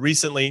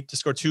recently to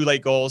score 2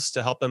 late goals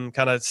to help them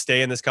kind of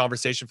stay in this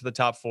conversation for the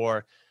top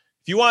 4.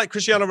 If you want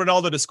Cristiano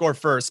Ronaldo to score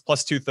first,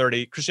 plus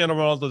 230, Cristiano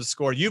Ronaldo to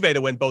score, Juve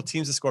to win, both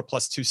teams to score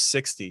plus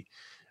 260.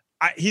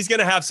 He's going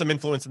to have some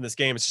influence in this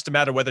game. It's just a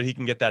matter of whether he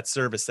can get that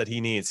service that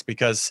he needs,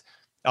 because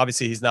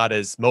obviously he's not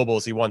as mobile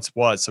as he once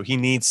was. So he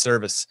needs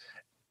service.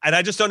 And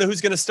I just don't know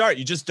who's going to start.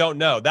 You just don't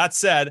know. That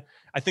said,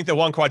 I think that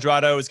Juan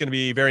Cuadrado is going to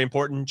be very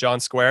important. John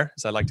Square,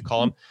 as I like to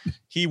call him.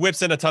 He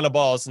whips in a ton of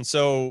balls. And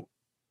so,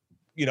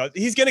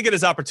 he's going to get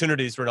his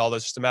opportunities, Ronaldo.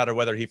 It's just a matter of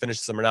whether he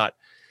finishes them or not.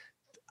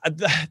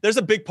 There's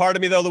a big part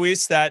of me, though,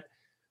 Luis, that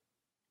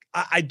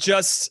I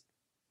just,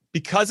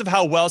 because of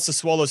how well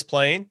Sassuolo's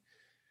playing,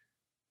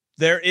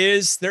 there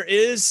is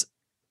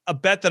a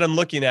bet that I'm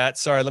looking at.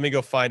 Sorry, let me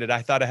go find it.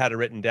 I thought I had it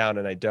written down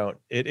and I don't.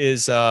 It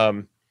is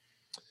to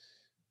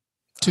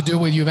do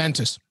with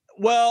Juventus.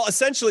 Well,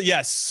 essentially,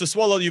 yes.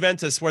 Sassuolo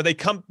Juventus, where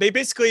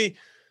Sassuolo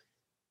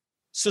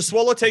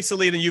takes the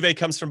lead and Juve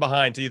comes from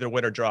behind to either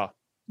win or draw.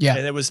 Yeah.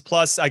 And it was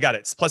I got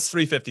it. It's plus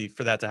 350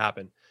 for that to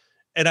happen.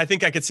 And I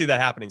think I could see that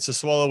happening.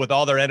 Sassuolo with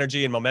all their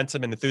energy and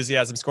momentum and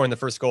enthusiasm scoring the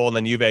first goal, and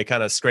then Juve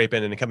kind of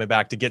scraping and coming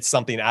back to get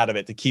something out of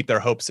it to keep their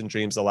hopes and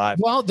dreams alive.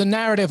 Well, the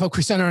narrative of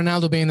Cristiano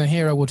Ronaldo being the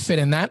hero would fit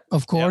in that,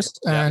 of course.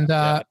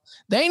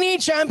 They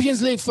need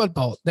Champions League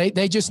football.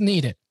 They just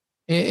need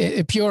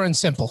it, pure and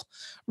simple.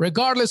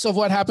 Regardless of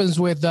what happens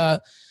with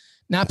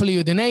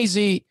Napoli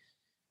Udinese,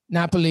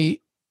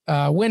 Napoli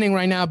winning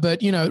right now,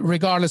 but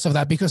regardless of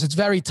that, because it's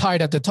very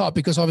tight at the top,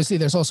 because obviously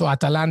there's also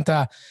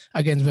Atalanta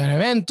against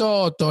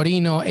Benevento,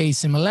 Torino,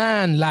 AC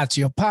Milan,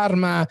 Lazio,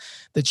 Parma,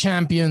 the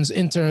champions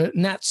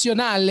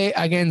Internazionale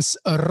against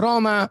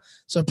Roma.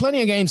 So plenty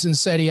of games in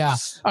Serie A.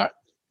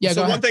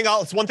 So one thing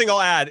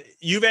I'll add,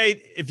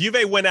 if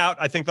Juve win out,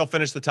 I think they'll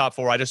finish the top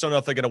four. I just don't know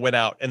if they're going to win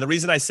out. And the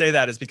reason I say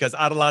that is because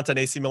Atalanta and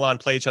AC Milan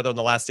play each other on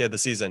the last day of the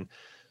season.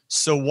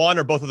 So one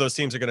or both of those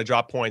teams are going to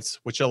drop points,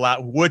 which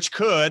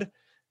could,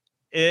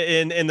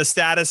 in the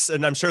status,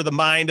 and I'm sure the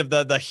mind of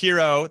the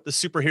hero, the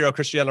superhero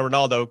Cristiano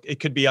Ronaldo,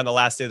 it could be on the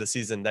last day of the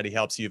season that he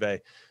helps Juve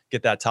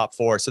get that top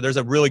four. So there's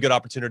a really good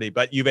opportunity,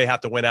 but Juve have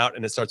to win out,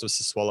 and it starts with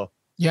Sassuolo.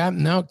 Yeah,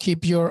 no,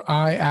 keep your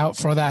eye out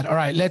for that. All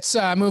right, let's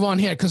move on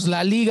here, because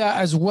La Liga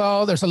as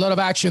well, there's a lot of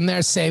action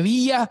there.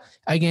 Sevilla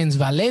against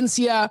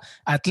Valencia,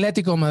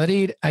 Atletico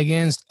Madrid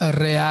against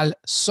Real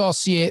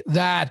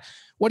Sociedad.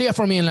 What do you have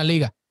for me in La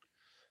Liga?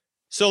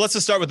 So let's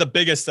just start with the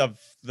biggest of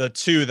the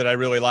two that I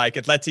really like.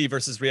 Atleti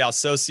versus Real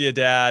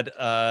Sociedad.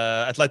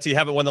 Atleti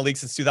haven't won the league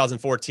since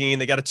 2014.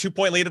 They got a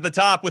 2-point lead at the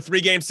top with 3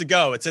 games to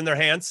go. It's in their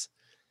hands.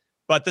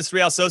 But this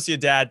Real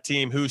Sociedad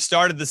team, who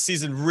started the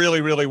season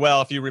really, really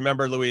well, if you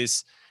remember,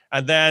 Luis,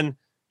 and then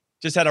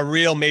just had a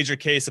real major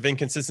case of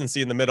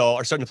inconsistency in the middle,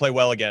 are starting to play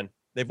well again.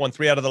 They've won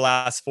 3 out of the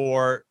last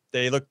 4.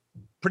 They look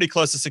pretty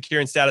close to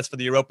securing status for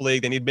the Europa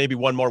League. They need maybe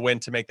one more win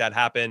to make that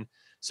happen.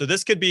 So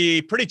this could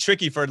be pretty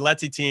tricky for an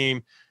Atleti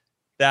team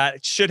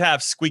that should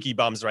have squeaky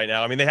bums right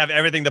now. I mean, they have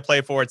everything to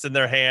play for. It's in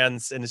their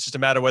hands, and it's just a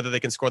matter of whether they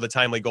can score the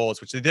timely goals,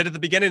 which they did at the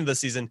beginning of the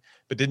season,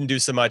 but didn't do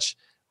so much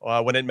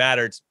when it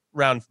mattered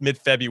around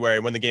mid-February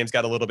when the games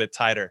got a little bit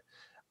tighter.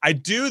 I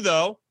do,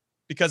 though,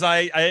 because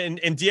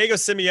in Diego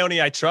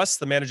Simeone, I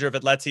trust, the manager of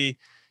Atleti.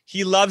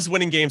 He loves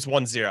winning games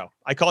 1-0.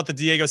 I call it the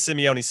Diego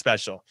Simeone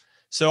special.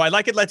 So I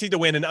like Atleti to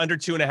win in under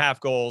 2.5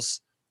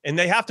 goals, and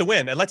they have to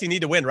win. Atleti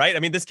need to win, right? I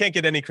mean, this can't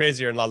get any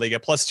crazier in La Liga,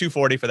 plus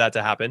 240 for that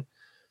to happen.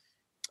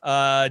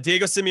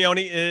 Diego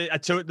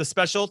Simeone, to the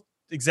special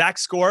exact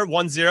score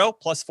 1-0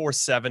 plus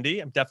 470.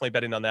 I'm definitely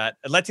betting on that.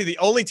 Atleti, the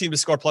only team to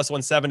score plus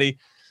 170,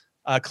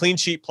 clean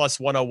sheet plus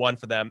 101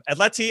 for them.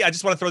 Atleti, I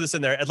just want to throw this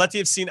in there. Atleti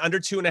have seen under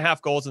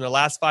 2.5 goals in their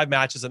last 5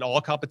 matches in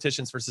all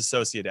competitions versus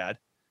Sociedad.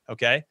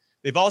 Okay.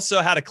 They've also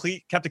had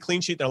kept a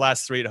clean sheet in their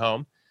last 3 at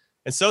home.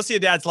 And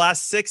Sociedad's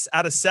last 6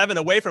 out of 7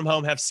 away from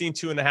home have seen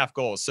 2.5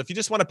 goals. So if you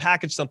just want to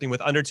package something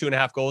with under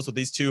 2.5 goals with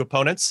these two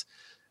opponents,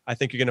 I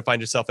think you're going to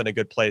find yourself in a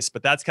good place.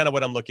 But that's kind of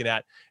what I'm looking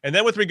at. And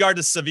then with regard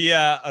to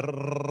Sevilla,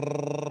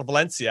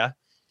 Valencia,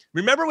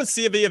 remember when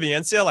Sevilla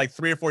Valencia like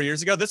 3 or 4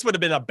 years ago? This would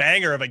have been a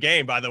banger of a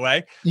game, by the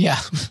way. Yeah.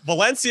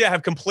 Valencia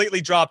have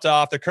completely dropped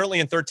off. They're currently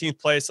in 13th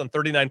place on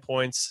 39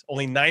 points,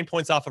 only 9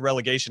 points off of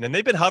relegation. And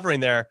they've been hovering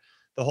there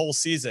the whole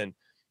season.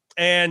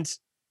 And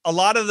a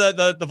lot of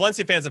the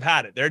Valencia fans have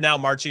had it. They're now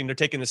marching. They're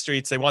taking the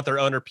streets. They want their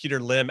owner,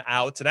 Peter Lim,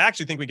 out. And I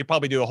actually think we could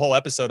probably do a whole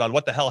episode on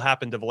what the hell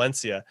happened to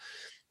Valencia.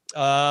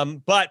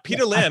 But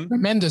Peter Lim, a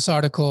tremendous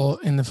article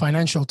in the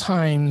Financial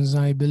Times,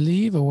 I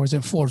believe, or was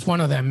it Forbes?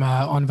 One of them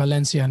on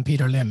Valencia and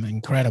Peter Lim.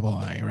 Incredible.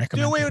 I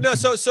recommend.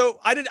 So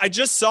I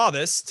just saw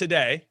this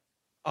today.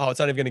 Oh, it's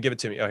not even going to give it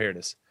to me. Oh, here it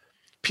is.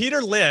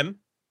 Peter Lim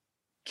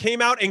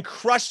came out and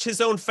crushed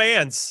his own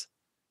fans.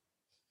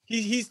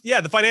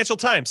 The Financial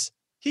Times.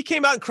 He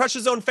came out and crushed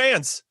his own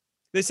fans.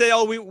 They say,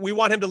 oh, we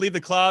want him to leave the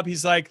club.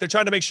 He's like, they're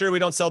trying to make sure we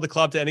don't sell the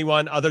club to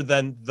anyone other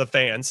than the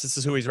fans. This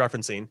is who he's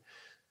referencing.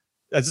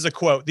 This is a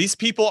quote. These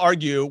people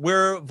argue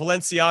we're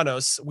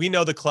Valencianos. We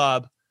know the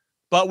club,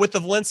 but with the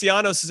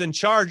Valencianos in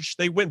charge,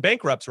 they went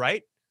bankrupt,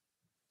 right?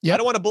 Yeah.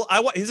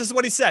 This is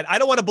what he said. I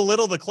don't want to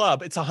belittle the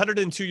club. It's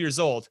 102 years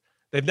old.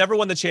 They've never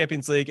won the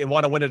Champions League and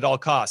want to win at all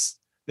costs.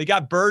 They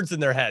got birds in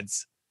their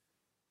heads.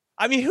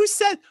 I mean,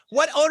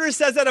 what owner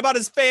says that about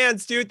his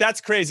fans, dude?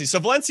 That's crazy. So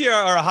Valencia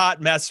are a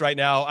hot mess right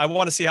now. I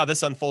want to see how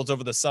this unfolds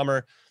over the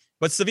summer.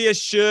 But Sevilla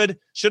should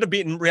have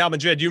beaten Real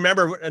Madrid. Do you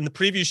remember in the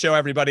preview show,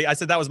 everybody, I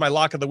said that was my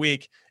lock of the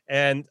week,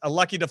 and a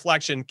lucky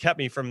deflection kept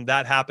me from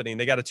that happening.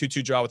 They got a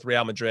 2-2 draw with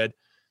Real Madrid.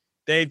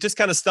 They've just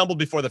kind of stumbled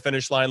before the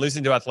finish line,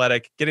 losing to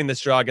Athletic, getting this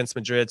draw against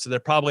Madrid. So they're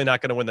probably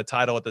not going to win the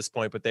title at this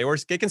point, but they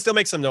can still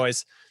make some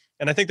noise.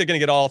 And I think they're going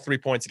to get all 3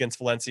 points against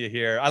Valencia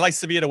here. I like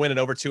Sevilla to win it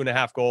over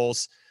 2.5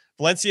 goals.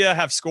 Valencia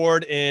have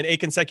scored in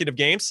 8 consecutive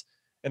games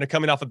and are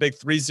coming off a big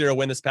 3-0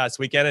 win this past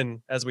weekend.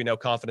 And as we know,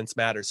 confidence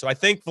matters. So I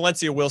think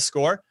Valencia will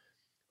score,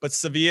 but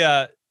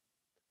Sevilla,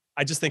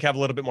 I just think have a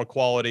little bit more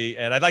quality.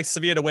 And I'd like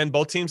Sevilla to win,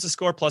 both teams to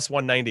score, plus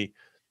 190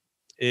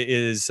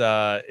 is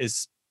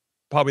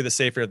probably the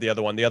safer of the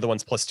other one. The other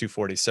one's plus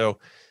 240. So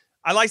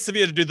I like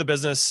Sevilla to do the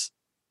business,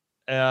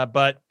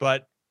 but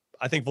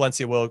I think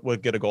Valencia will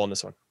get a goal in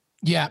this one.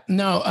 Yeah,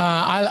 no,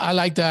 I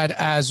like that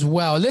as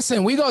well.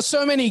 Listen, we got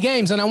so many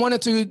games, and I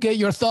wanted to get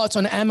your thoughts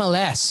on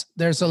MLS.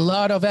 There's a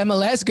lot of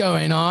MLS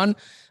going on,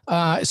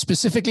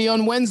 specifically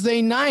on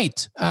Wednesday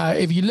night.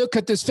 If you look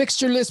at this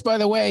fixture list, by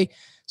the way,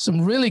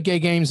 some really gay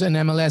games in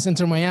MLS.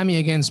 Inter Miami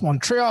against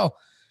Montreal.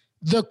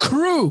 The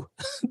Crew.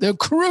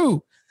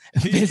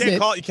 You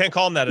can't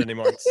call them that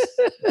anymore.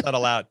 It's not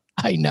allowed.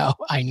 I know.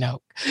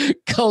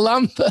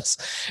 Columbus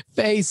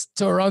faced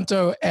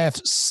Toronto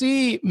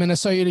FC,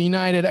 Minnesota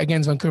United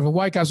against Vancouver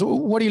Whitecaps.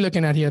 What are you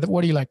looking at here?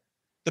 What do you like?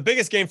 The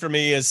biggest game for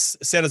me is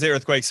San Jose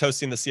Earthquakes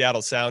hosting the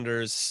Seattle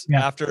Sounders.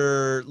 Yeah.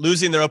 After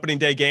losing their opening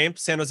day game,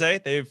 San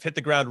Jose, they've hit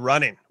the ground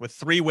running with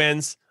 3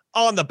 wins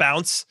on the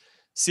bounce.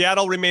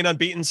 Seattle remain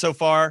unbeaten so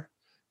far.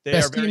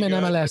 Best team in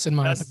MLS in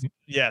my opinion.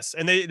 Yes,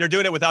 and they're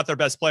doing it without their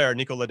best player,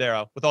 Nico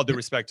Ladero, with all due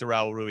respect to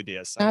Raul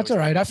Ruidiaz. That's all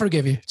right. I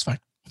forgive you. It's fine.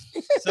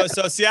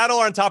 So Seattle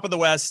are on top of the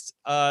West.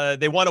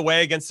 They won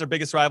away against their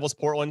biggest rivals,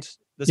 Portland,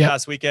 this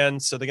past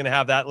weekend. So they're going to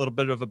have that little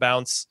bit of a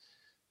bounce.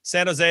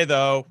 San Jose,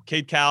 though,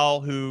 Cade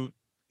Cowell, who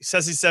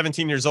says he's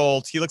 17 years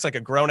old. He looks like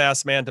a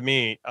grown-ass man to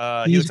me.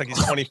 He looks like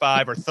he's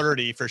 25 or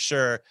 30 for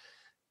sure.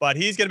 But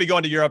he's going to be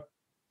going to Europe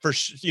for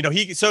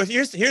So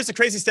here's the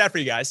crazy stat for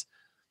you guys.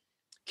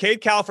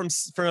 Cade Cowell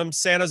from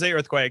San Jose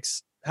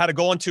Earthquakes had a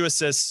goal and 2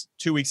 assists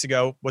 2 weeks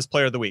ago, was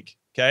player of the week.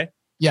 Okay.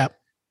 Yeah.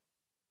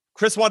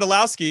 Chris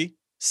Wondolowski,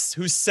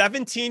 who's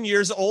 19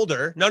 years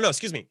older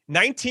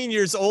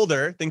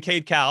than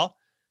Cade Cowell,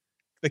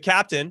 the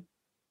captain.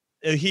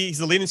 He's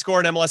the leading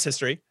scorer in MLS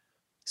history.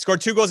 Scored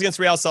 2 goals against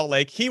Real Salt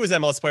Lake. He was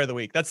MLS player of the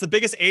week. That's the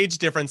biggest age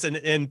difference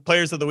in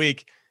players of the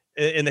week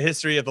in the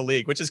history of the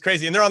league, which is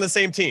crazy. And they're on the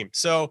same team.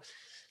 So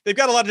they've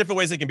got a lot of different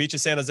ways they can beat you,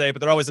 San Jose, but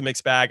they're always a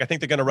mixed bag. I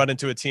think they're going to run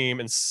into a team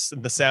and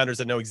the Sounders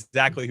that know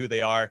exactly who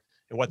they are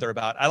and what they're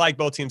about. I like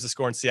both teams to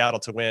score in Seattle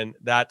to win.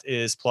 That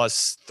is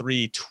plus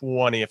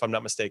 320, if I'm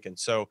not mistaken.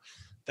 So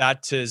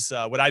that is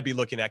what I'd be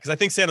looking at, because I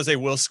think San Jose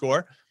will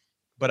score,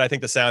 but I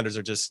think the Sounders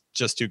are just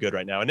too good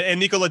right now. And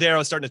Nico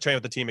Ladero is starting to train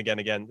with the team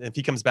again. If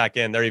he comes back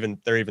in, they're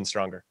even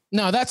stronger.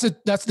 No, that's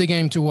the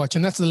game to watch,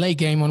 and that's the late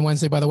game on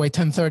Wednesday, by the way,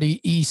 10:30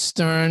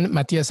 Eastern.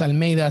 Matias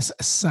Almeida's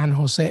San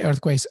Jose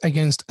Earthquakes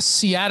against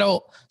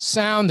Seattle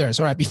Sounders.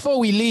 All right, before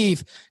we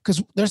leave,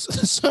 because there's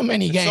so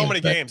many games. So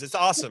many games. It's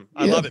awesome.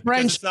 I love it.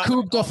 French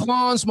Coupe de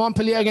France,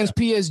 Montpellier against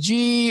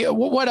PSG.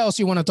 What else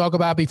you want to talk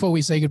about before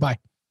we say goodbye?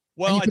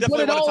 Well, I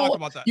definitely want to talk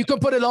about that. You can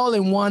put it all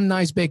in one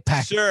nice big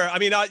pack. Sure. I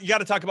mean, you got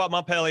to talk about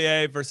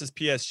Montpellier versus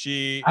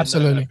PSG.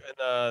 Absolutely. In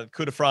the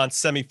Coupe de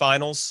France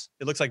semifinals.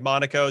 It looks like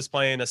Monaco is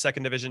playing a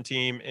second division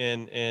team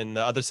in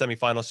the other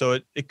semifinal. So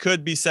it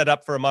could be set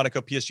up for a Monaco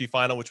PSG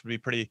final, which would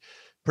be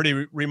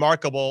pretty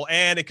remarkable.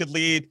 And it could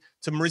lead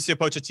to Mauricio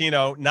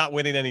Pochettino not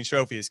winning any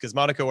trophies, because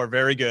Monaco are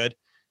very good.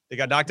 They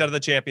got knocked out of the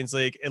Champions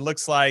League. It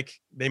looks like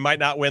they might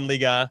not win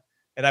Liga.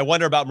 And I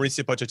wonder about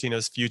Mauricio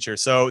Pochettino's future.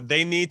 So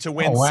they need to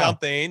win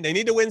something. They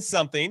need to win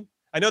something.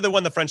 I know they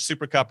won the French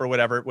Super Cup or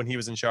whatever when he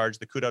was in charge,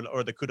 the Coupe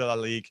de la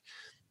Ligue,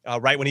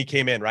 right when he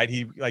came in, right?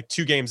 He, like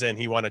 2 games in,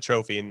 he won a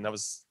trophy, and that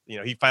was,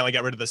 he finally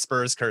got rid of the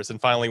Spurs curse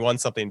and finally won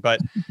something. But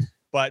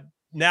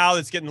now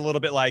it's getting a little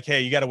bit like,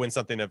 hey, you got to win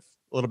something of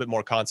a little bit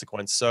more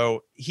consequence.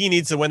 So he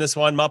needs to win this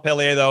one.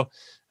 Montpellier, though,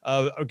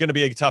 are going to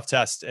be a tough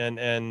test. And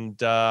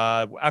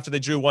after they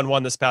drew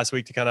 1-1 this past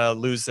week to kind of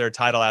lose their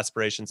title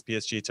aspirations,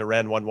 PSG to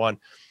Rennes 1-1.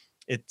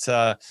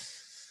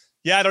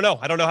 I don't know.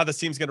 I don't know how this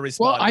team's going to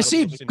respond. Well, I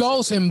see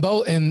goals from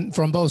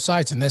both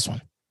sides in this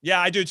one. Yeah,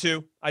 I do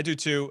too. But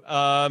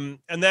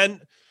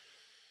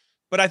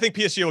I think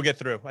PSG will get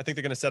through. I think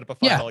they're going to set up a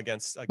final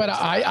against. But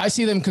I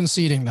see them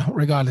conceding though,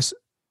 regardless.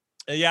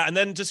 Yeah, and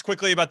then just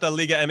quickly about the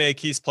Liga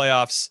MX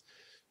playoffs,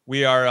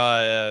 we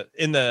are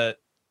in the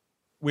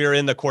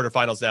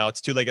quarterfinals now. It's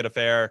a 2-legged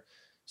affair.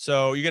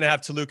 So you're going to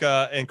have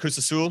Toluca and Cruz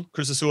Azul.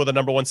 Cruz Azul, the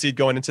number 1 seed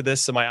going into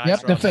this. So my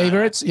eyes are the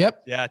favorites.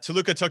 Yep. Yeah.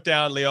 Toluca took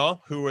down Lyon,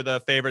 who were the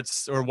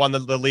favorites or won the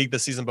league the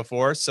season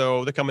before.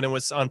 So they're coming in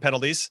on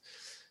penalties.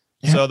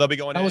 Yeah. So they'll be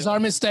going. That was our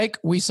mistake.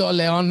 We saw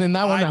Leon in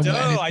that one.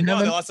 I know.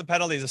 They lost the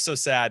penalties. It's so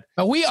sad.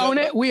 But we own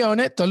it. We own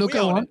it.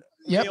 Toluca won.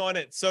 We own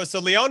it. So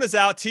Leon is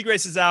out.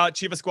 Tigres is out.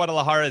 Chivas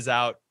Guadalajara is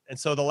out. And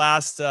so the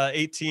last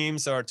 8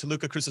 teams are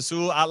Toluca, Cruz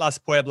Azul, Atlas,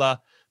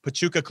 Puebla,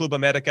 Pachuca, Club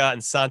America,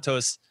 and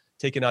Santos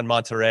taking on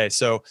Monterrey.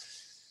 So,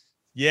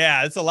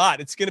 yeah, it's a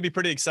lot. It's going to be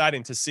pretty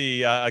exciting to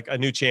see a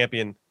new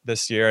champion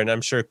this year. And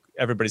I'm sure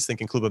everybody's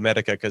thinking Club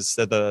America because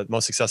they're the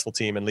most successful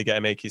team in Liga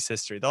MX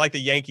history. They're like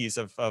the Yankees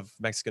of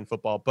Mexican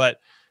football. But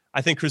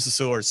I think Cruz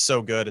Azul is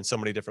so good in so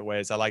many different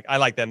ways. I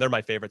like them. They're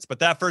my favorites. But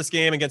that first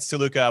game against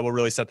Toluca will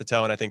really set the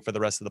tone, I think, for the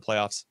rest of the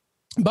playoffs.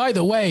 By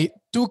the way,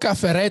 Tuca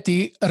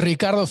Ferretti,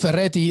 Ricardo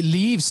Ferretti,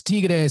 leaves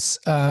Tigres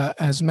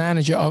as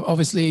manager.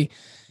 Obviously,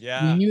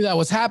 we knew that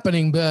was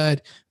happening,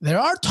 but there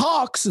are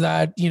talks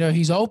that,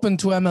 he's open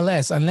to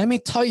MLS. And let me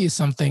tell you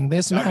something.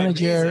 This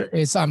manager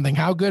is something.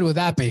 How good would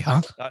that be,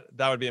 huh?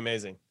 That would be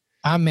amazing.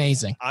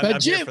 Amazing.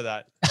 I'm here for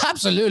that.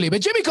 Absolutely.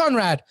 But Jimmy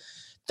Conrad,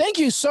 thank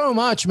you so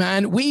much,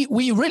 man. We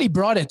really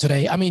brought it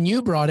today. I mean,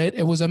 you brought it.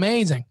 It was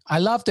amazing. I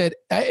loved it.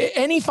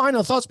 Any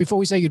final thoughts before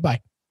we say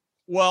goodbye?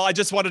 Well, I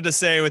just wanted to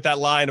say with that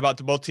line about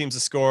both teams to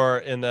score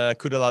in the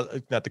Coup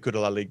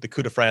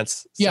de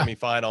France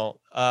semifinal,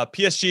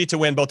 PSG to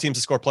win, both teams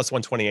to score plus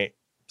 128.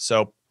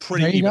 So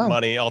pretty even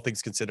money, all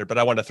things considered, but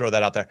I wanted to throw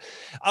that out there.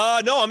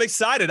 No, I'm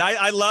excited.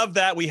 I love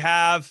that we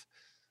have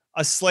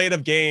a slate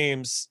of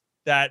games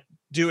that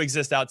do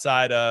exist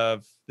outside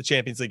of the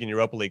Champions League and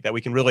Europa League that we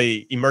can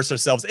really immerse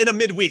ourselves in a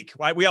midweek,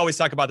 right? We always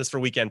talk about this for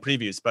weekend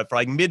previews, but for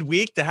like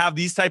midweek to have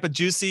these type of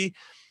juicy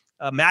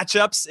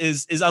matchups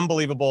is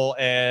unbelievable.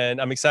 And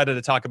I'm excited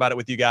to talk about it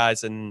with you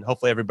guys, and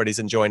hopefully everybody's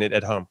enjoying it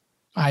at home.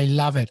 I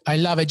love it.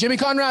 Jimmy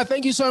Conrad,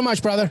 thank you so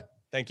much, brother.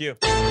 Thank you.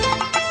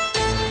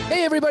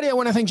 Hey, everybody. I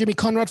want to thank Jimmy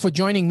Conrad for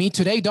joining me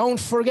today. Don't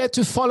forget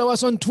to follow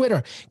us on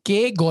Twitter,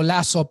 Que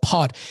Golazo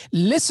Pod.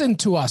 Listen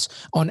to us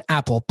on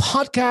Apple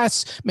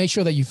Podcasts. Make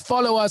sure that you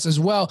follow us as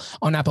well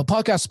on Apple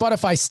Podcasts,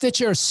 Spotify,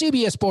 Stitcher,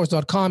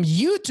 CBSSports.com,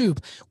 YouTube.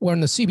 We're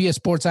on the CBS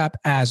Sports app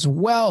as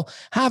well.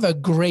 Have a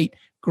great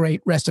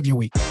rest of your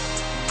week.